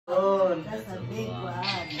one. That's a big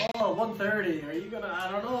one. Oh, 130. Are you gonna?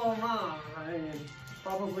 I don't know, Mom. I mean,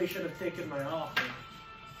 probably should have taken my offer.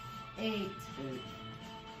 8.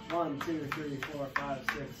 1, 2, 3, 4, 5,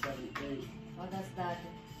 6, 7, 8. What does that?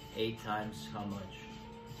 8 times how much?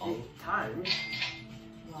 8 times?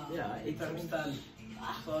 Wow. Yeah, 8 times times 10.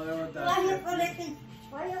 So what Why that? you collecting?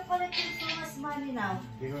 Why you collecting so much money now?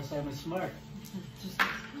 Because I'm smart.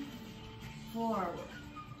 4.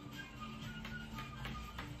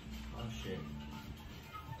 Oh shit.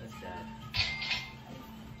 That's that.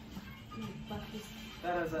 But this,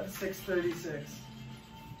 That is at 636.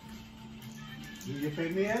 Did you pay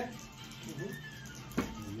me yet?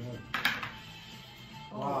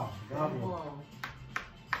 oh, Wow, double. wow.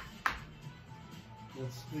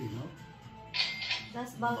 That's free, no?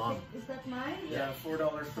 That's about Mom. it. Is that mine? Yeah, $4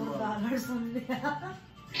 per month. $4 only.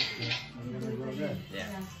 Okay, I'm gonna go there.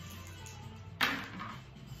 Yeah.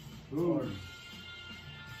 Boom.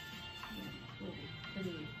 2,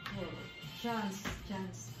 3, 4. Chance.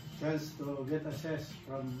 Chance to get assessed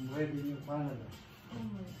from Revenue Canada. Oh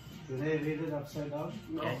my. Can I read it upside down?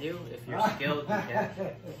 No. Can you? If you're skilled, you can.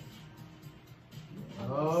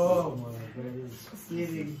 Oh my God, it's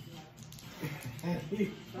stealing.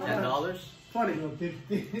 $10? 20. No,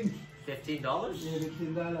 15. $15?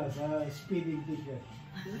 $15, speeding ticket.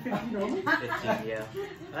 15, yeah.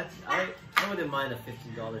 That's I wouldn't mind a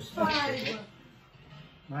 $15 speeding 5. ticket.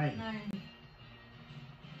 9. 9.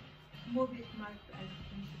 Move it, Mark.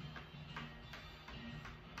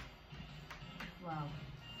 Wow.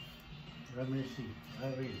 Let me see. I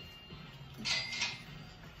read.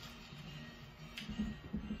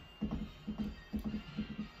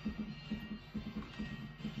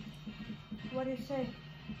 What do you say?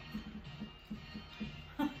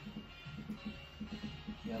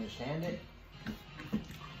 You understand it?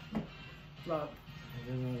 But I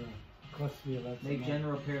don't know. Cost me a lot. of Make money.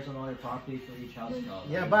 general repairs on all your property for each house. No,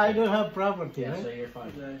 Yeah, but I don't have property, Yeah, right? so you're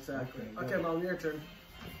fine. yeah, exactly. Okay, Okay, Mom, your turn.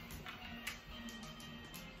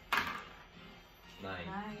 9.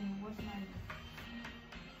 9. What's 9?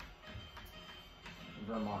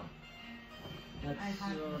 Vermont. That's, I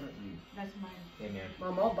have uh, That's mine. Okay, man.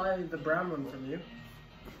 Mom, I'll buy the brown one from you.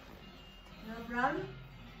 No problem?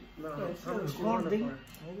 No, Yeah, it's how much still do you want it recording.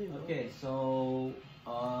 for? Okay, so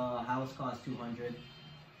house costs 200.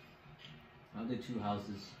 I'll do 2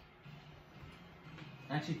 houses.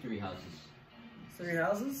 Actually, 3 houses. 3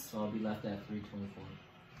 houses? So I'll be left at 324.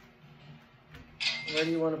 Where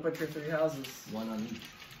do you want to put your 3 houses? 1 on each.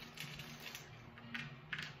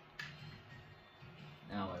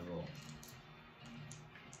 Now I roll.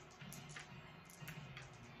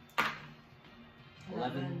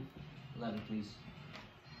 11. 11, please.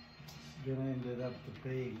 It's gonna end up to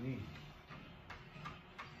paying me.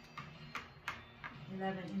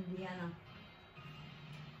 11, Indiana.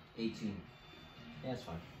 18. Yeah, that's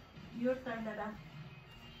fine. Your turn, Dada.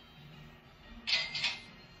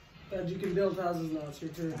 Dad, you can build houses now. It's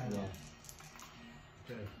your turn. I know.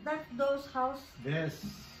 Yeah. Okay. That's those house. This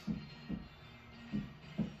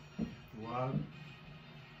 1,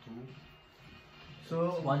 2.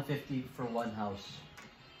 So It's 150 for 1 house.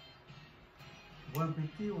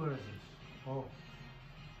 150. Where is this? Oh,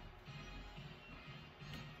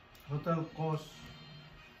 hotel cost.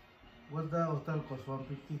 What the hotel cost?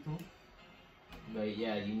 152. But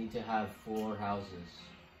yeah, you need to have 4 houses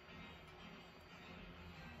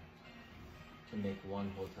to make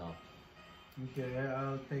 1 hotel. Okay,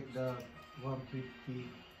 I'll take the 150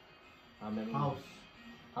 How many? house.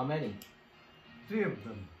 How many? 3 of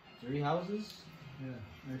them. 3 houses?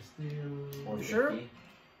 Yeah, I still. 450? Sure?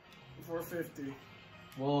 450.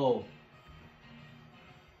 Whoa.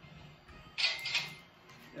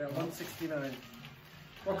 Yeah, 169.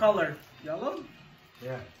 What color? Yellow?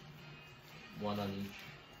 Yeah. 1 on each.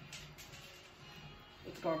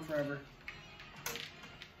 It's gone forever.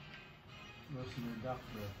 Where's my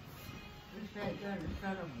doctor? It's right there in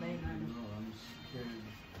front of my man. No, I'm scared.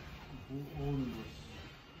 Who owned this?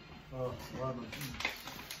 Oh, one of them.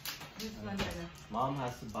 This one, Dada. Mom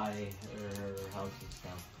has to buy her houses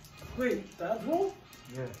now. Wait, that one?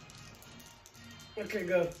 Yeah. Okay,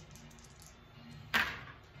 go.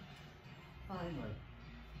 5. Right.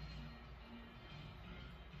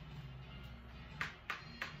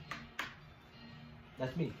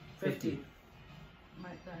 That's me. 50. My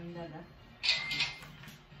turn, Dada.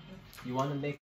 You want to make